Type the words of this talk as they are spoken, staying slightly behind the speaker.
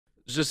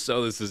Just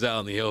so this is out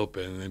in the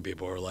open, and then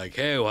people are like,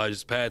 hey, why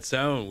does Pat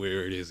sound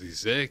weird? Is he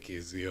sick?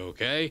 Is he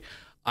okay?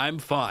 I'm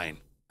fine.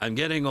 I'm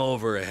getting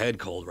over a head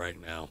cold right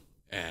now,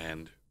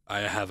 and I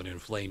have an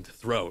inflamed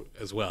throat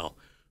as well.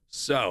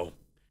 So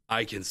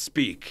I can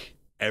speak.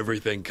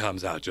 Everything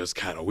comes out just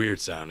kind of weird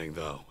sounding,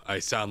 though. I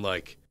sound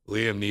like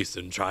Liam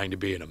Neeson trying to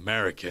be an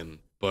American,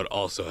 but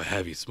also a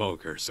heavy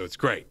smoker, so it's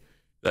great.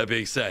 That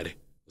being said,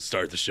 let's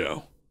start the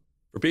show.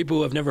 For people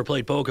who have never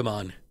played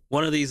Pokemon,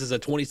 one of these is a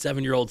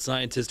 27-year-old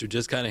scientist who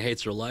just kind of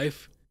hates her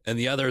life, and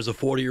the other is a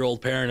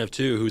 40-year-old parent of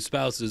two whose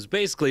spouse is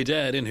basically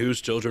dead and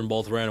whose children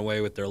both ran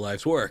away with their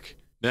life's work.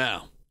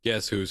 Now,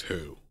 guess who's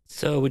who?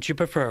 So would you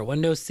prefer a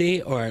window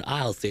seat or an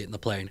aisle seat in the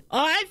plane? Oh,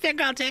 I think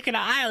I'll take an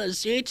aisle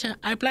seat.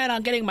 I plan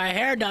on getting my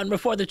hair done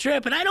before the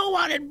trip, and I don't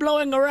want it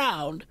blowing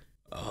around.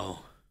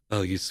 Oh,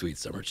 you sweet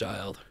summer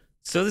child.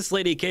 So this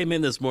lady came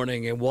in this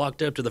morning and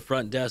walked up to the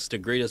front desk to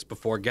greet us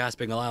before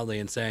gasping loudly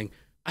and saying,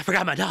 I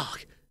forgot my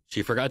dog.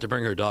 She forgot to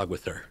bring her dog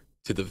with her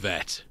to the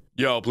vet.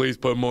 Yo, please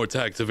put more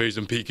tax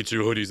evasion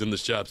Pikachu hoodies in the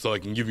shop so I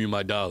can give you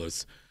my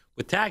dollars.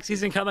 With tax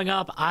season coming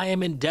up, I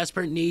am in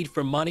desperate need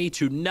for money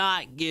to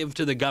not give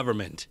to the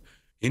government.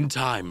 In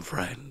time,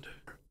 friend.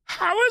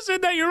 How is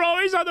it that you're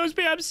always on those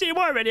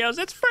Seymour videos?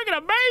 It's freaking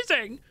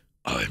amazing.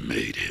 I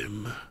made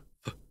him.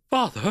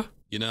 Father?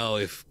 You know,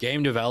 if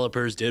game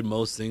developers did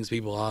most things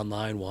people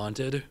online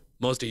wanted,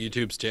 most of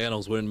YouTube's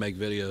channels wouldn't make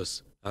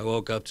videos. I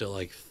woke up to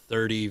like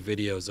 30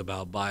 videos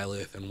about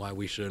Byleth and why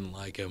we shouldn't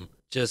like him.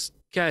 Just,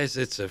 guys,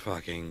 it's a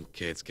fucking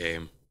kid's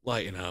game.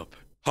 Lighten up.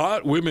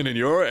 Hot women in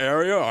your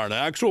area are an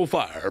actual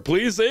fire.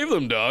 Please save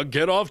them, dog.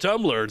 Get off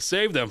Tumblr and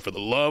save them for the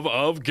love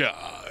of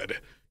God.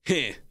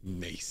 Heh,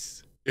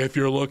 nice. If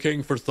you're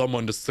looking for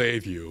someone to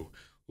save you,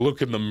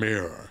 look in the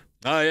mirror.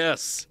 Ah,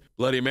 yes.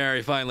 Bloody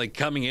Mary finally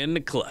coming in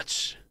the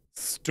clutch.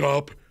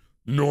 Stop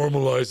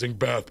normalizing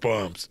bath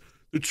bombs.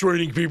 They're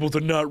training people to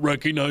not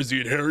recognize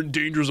the inherent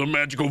dangers of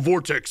magical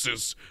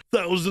vortexes.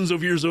 Thousands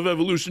of years of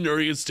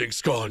evolutionary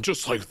instincts gone,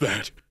 just like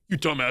that. You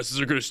dumbasses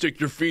are gonna stick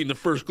your feet in the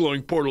first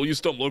glowing portal you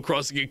stumble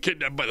across and get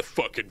kidnapped by the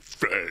fucking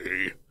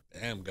Fae.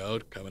 Damn,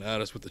 God, coming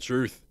at us with the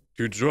truth.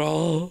 To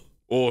draw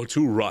or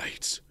to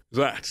write?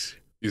 That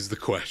is the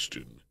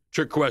question.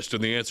 Trick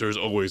question, the answer is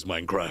always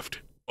Minecraft.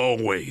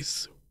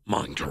 Always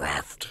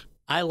Minecraft.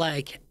 I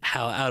like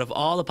how out of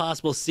all the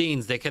possible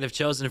scenes they could have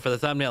chosen for the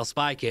thumbnail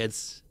Spy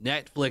Kids,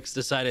 Netflix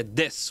decided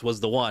this was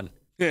the one.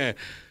 Yeah,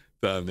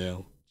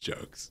 thumbnail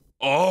jokes.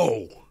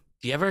 Oh!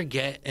 Do you ever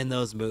get in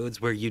those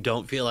moods where you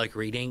don't feel like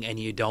reading and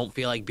you don't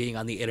feel like being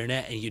on the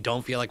internet and you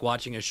don't feel like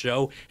watching a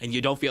show and you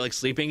don't feel like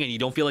sleeping and you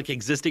don't feel like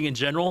existing in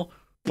general?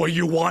 But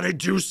you want to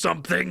do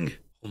something?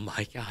 Oh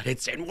my God,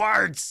 it's in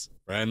words!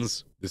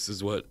 Friends, this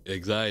is what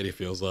anxiety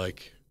feels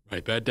like.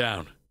 Write that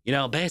down. You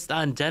know, based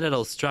on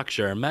genital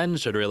structure, men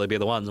should really be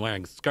the ones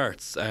wearing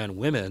skirts and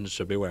women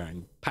should be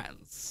wearing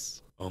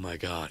pants. Oh my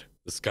God,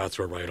 the Scots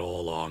were right all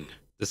along.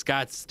 The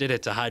Scots did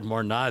it to hide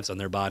more knives on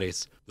their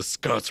bodies. The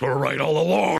Scots were right all along.